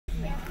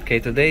Okay,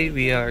 today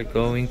we are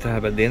going to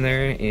have a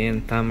dinner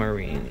in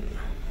Tamarind.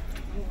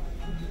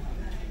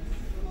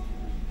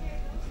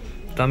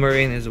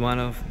 Tamarind is one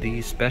of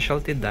the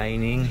specialty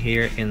dining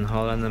here in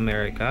Holland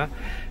America,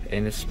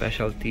 and it's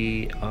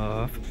specialty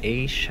of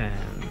Asian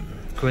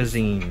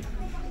cuisine.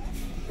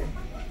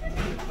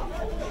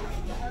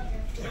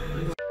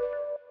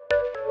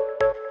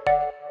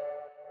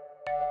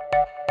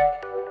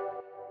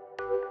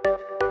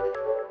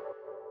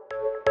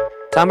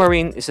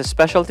 Tamarind is a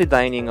specialty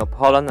dining of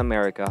Holland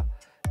America,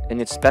 and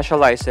it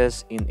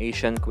specializes in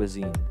Asian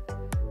cuisine.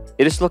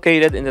 It is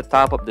located in the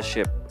top of the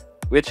ship,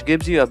 which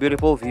gives you a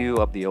beautiful view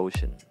of the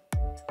ocean.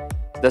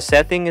 The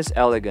setting is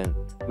elegant,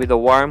 with a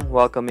warm,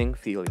 welcoming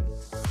feeling.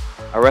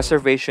 A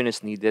reservation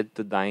is needed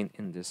to dine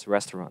in this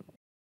restaurant.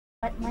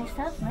 But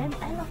myself, ma'am,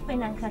 I love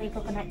Penang curry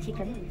coconut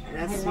chicken.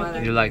 That's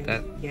I like You like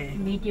that? Yeah.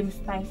 medium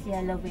spicy,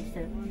 I love it,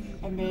 sir.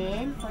 And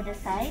then for the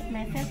side,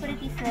 my favorite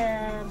is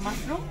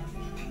mushroom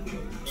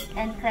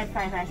and crab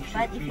fried rice.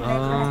 But if you like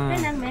to have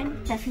Penang,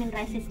 ma'am, jasmine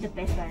rice is the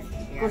best one.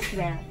 Goes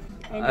well.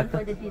 And then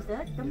for the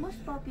dessert, the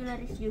most popular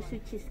is yuzu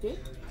cheesecake.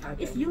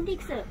 It's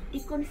unique, sir.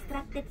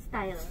 Deconstructed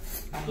style.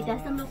 It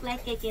doesn't look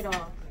like cake at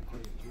all.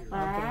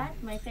 But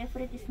my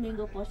favorite is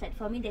mango posset.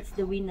 For me, that's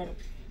the winner.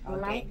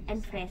 Light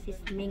and fresh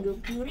is mango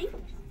puree,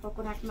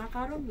 coconut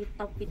macaron with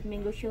topped with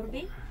mango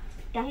sorbet,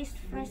 diced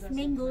fresh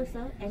mango,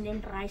 sir, and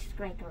then rice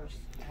crackers.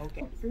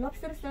 Okay.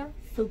 Lobster, sir,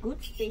 so good,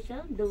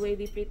 special. The way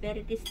we prepare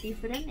it is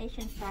different,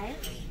 Asian style.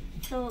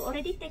 So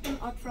already taken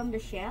out from the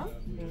shell,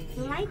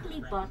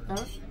 slightly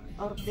buttered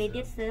or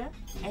breaded, sir,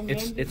 and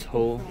It's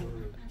whole.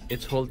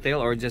 It's whole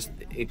tail or just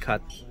a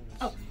cut?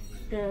 Oh,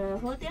 the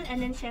whole tail,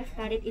 and then chef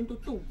cut it into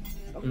two.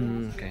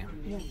 Okay.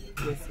 Yeah.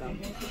 Yes, ma'am.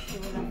 You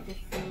will have to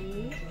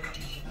see.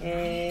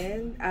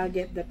 And I'll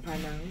get the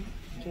panang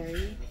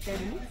curry.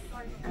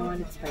 I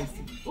want it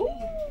spicy. Ooh,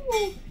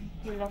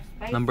 you love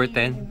spicy. Number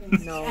 10.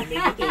 No, maybe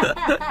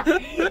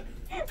 8.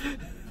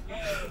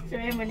 So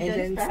Raymond, And don't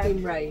then start.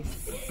 steamed rice.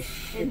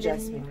 And The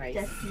jasmine rice.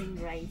 Jasmine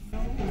rice.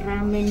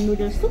 Ramen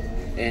noodle soup.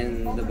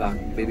 And the back,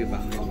 baby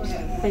back ribs.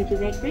 Baby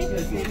back ribs.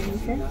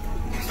 Sir.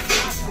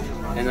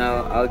 And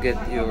I'll get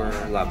your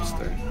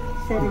lobster.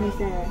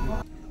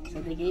 So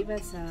they gave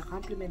us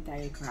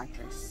complimentary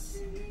crackers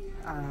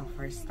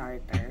for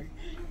starter.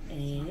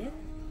 And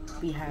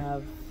we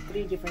have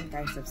 3 different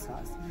kinds of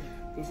sauce.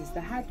 This is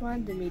the hot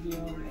one, the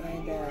medium,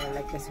 and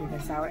like the sweet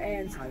and sour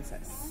and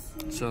salsas.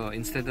 So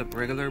instead of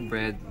regular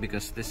bread,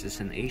 because this is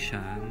an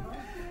Asian,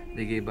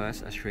 they gave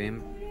us a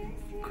shrimp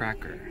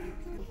cracker.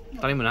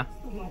 Try mo na?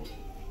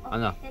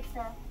 Ano? It's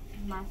a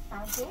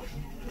masago.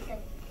 It's a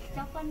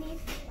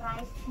Japanese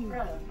rice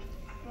roll.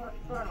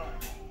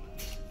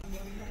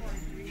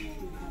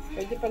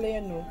 Pwede pala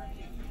yan, no?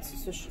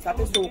 Sa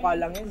atin suka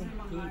lang yan.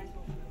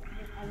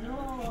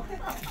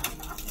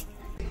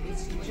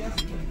 It's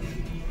just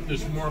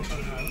there's more.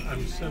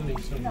 I'm sending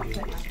some.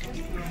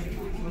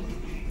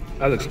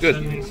 That looks good.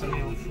 Sending some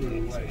of the food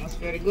away.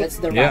 Very good. That's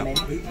the Yeah.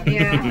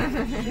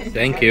 ramen.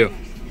 Thank you.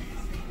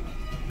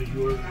 But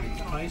you're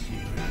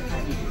spicy.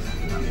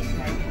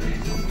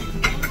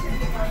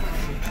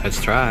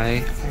 Let's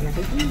try.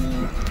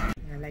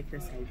 I like the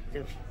side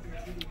too.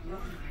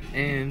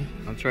 And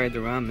I'll try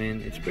the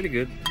ramen. It's pretty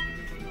good.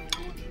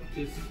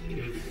 This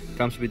is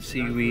Comes with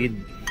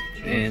seaweed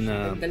and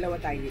Dalawa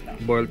tayo dito.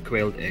 boiled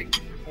quailed egg.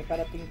 May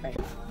parating pa.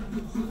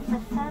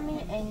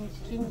 Sesame and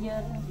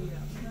ginger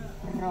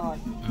roll.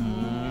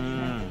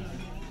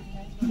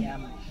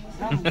 Yum.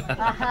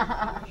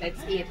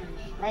 Let's eat.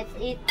 Let's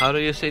eat. How do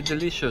you say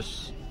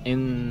delicious?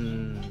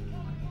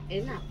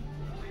 Enough.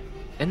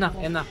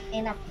 Enough.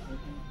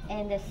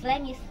 And the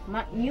slang is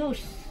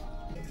news.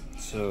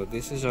 So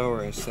this is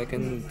our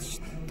second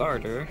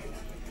starter.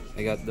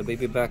 I got the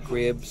baby back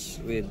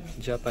ribs with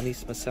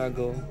Japanese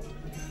masago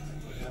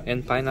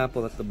and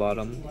pineapple at the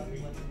bottom.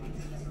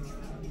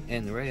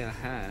 And Rea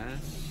has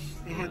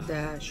I have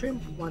the shrimp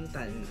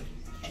wonton.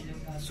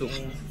 soup.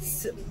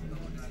 Soup.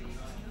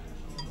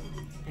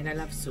 And I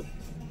love soup.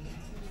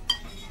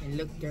 And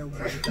look their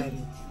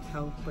wonton.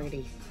 How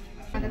pretty.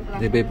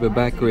 The baby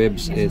back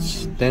ribs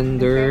is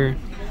tender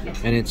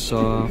and it's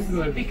soft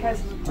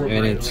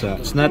and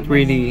it's not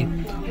really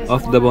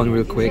off the bone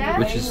real quick,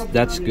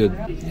 that's good,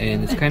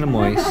 and it's kind of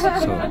moist,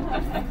 so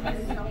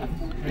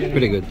it's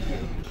pretty good.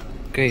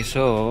 Okay,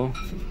 so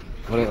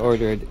what I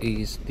ordered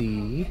is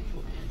the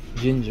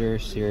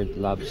ginger seared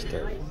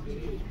lobster,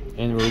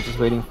 and we're just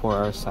waiting for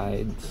our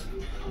sides.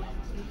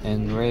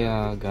 And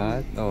Rhea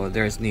got, oh,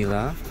 there's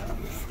Neela.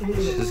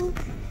 She's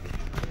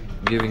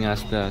giving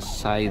us the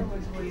side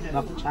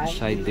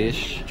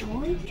dish.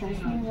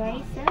 Jasmine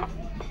rice,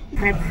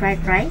 crab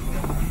fried rice.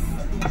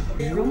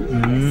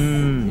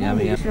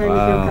 Yummy.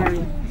 Wow.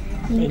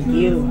 Thank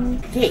you.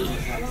 Okay,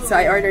 so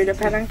I ordered the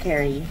panang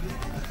curry.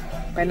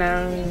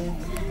 Panang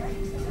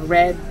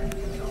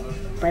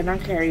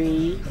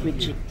curry with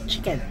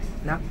chicken.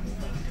 No?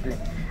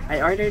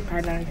 I ordered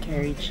panang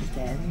curry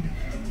chicken.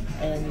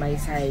 And my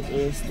side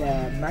is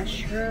the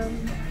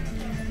mushroom.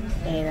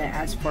 And I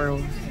asked for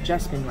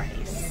jasmine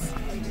rice.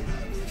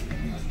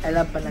 I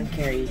love panang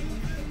curry.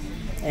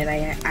 And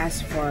I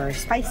asked for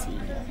spicy.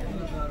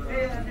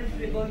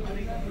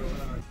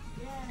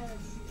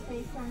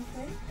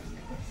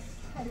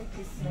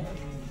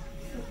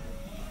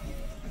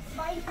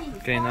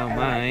 Okay, now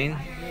mine.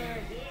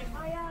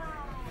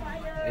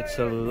 It's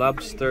a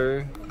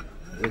lobster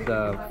with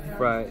a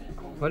fried.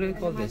 What do you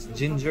call this?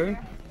 Ginger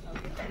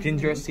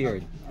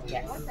seared.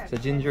 Yes. It's a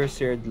ginger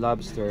seared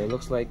lobster. It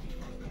looks like,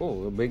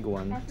 oh, a big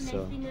one.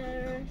 So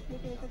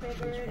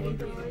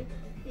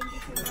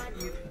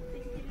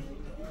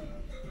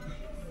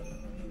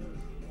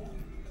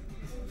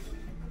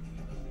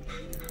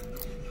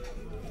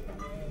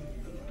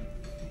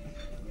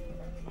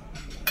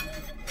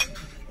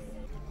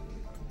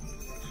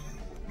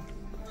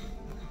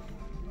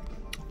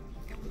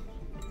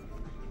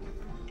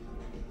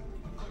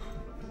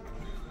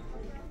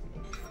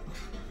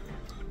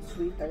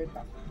Sweet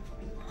tartar.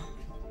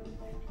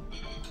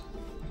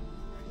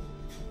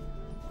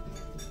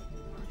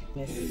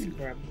 This is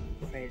crab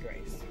fried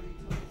rice.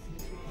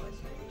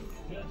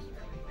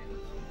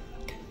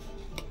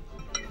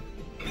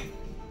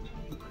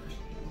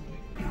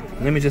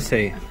 let me just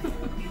say,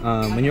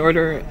 when you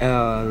order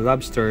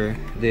lobster,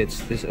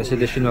 it's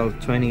additional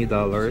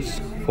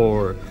 $20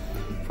 for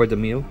the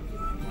meal.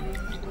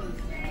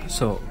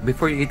 So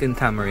before you eat in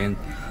Tamarind,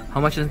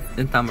 how much is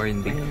in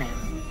Tamarind be?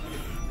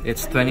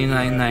 It's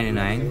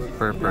 $29.99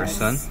 per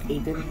person.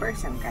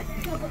 18% cut.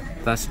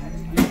 Plus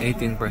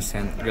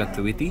 18%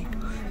 gratuity.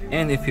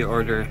 And if you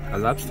order a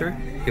lobster,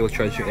 he will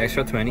charge you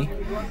extra 20.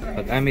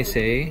 But I may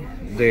say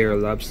their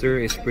lobster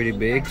is pretty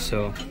big,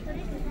 so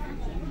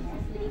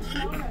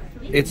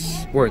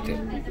it's worth it.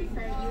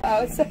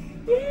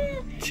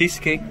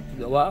 Cheesecake,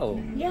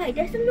 wow. Yeah, it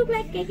doesn't look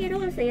like cake at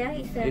all. So yeah,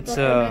 it's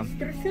a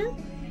streusel.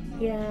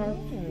 Yeah,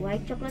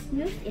 white chocolate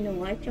mousse in a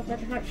white chocolate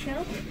hard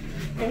shell.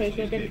 The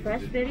hazelnut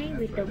raspberry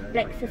with the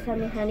black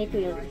sesame honey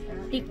twirl.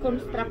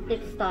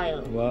 Deconstructed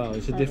style. Wow,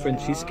 it's a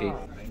different cheesecake.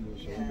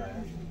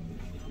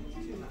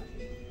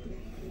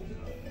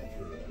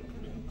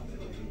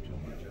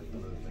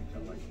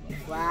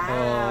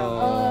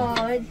 Wow.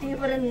 Oh,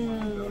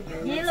 different.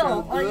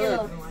 Yellow, all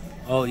yellow.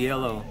 All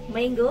yellow.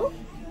 Mango.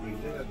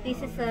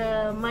 This is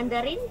a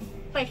mandarin,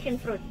 passion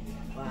fruit.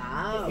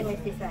 Wow. This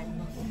is this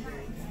one.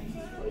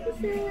 This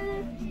is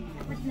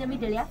put in the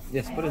middle, yeah?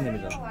 Yes, put it in the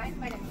middle.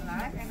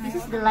 This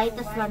is the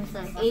lightest one,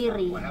 sir.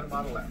 Airy.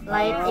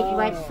 Light egg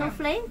white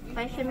souffle,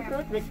 passion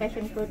fruit with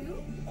passion fruit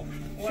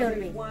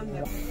sherbet.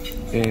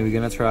 Okay, we're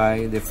gonna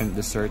try different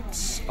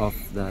desserts of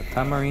the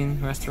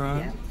Tamarind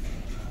restaurant.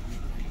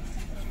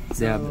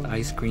 They have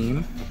ice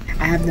cream.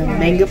 I have the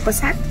mango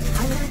posat,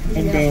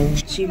 and then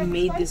she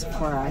made this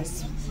for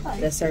us.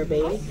 The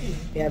sorbet.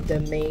 We have the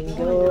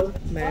mango,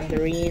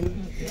 mandarin,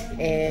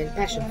 and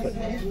passion fruit.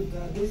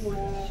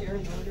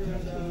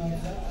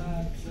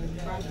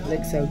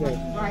 Looks so good.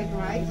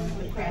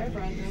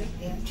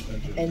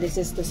 And this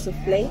is the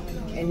souffle,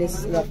 and this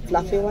is the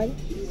fluffy one.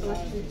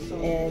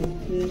 And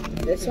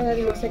this one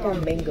looks like a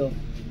mango.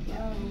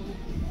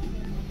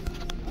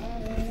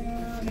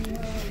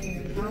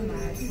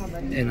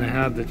 And I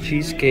have the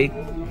cheesecake,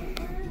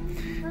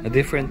 a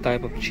different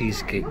type of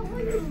cheesecake.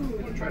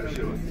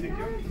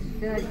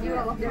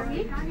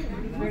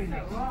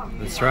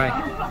 Let's try.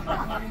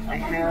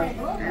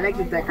 I like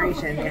the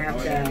decoration. They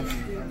have the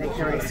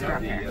rice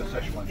cracker.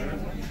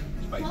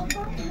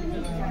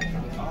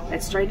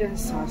 Let's try the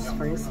sauce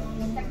first.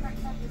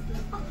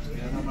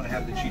 And I'm gonna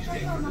have the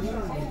cheesecake. I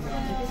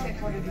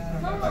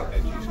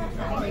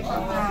like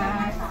that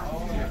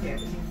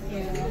cheesecake.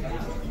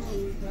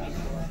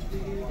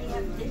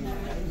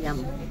 Yum.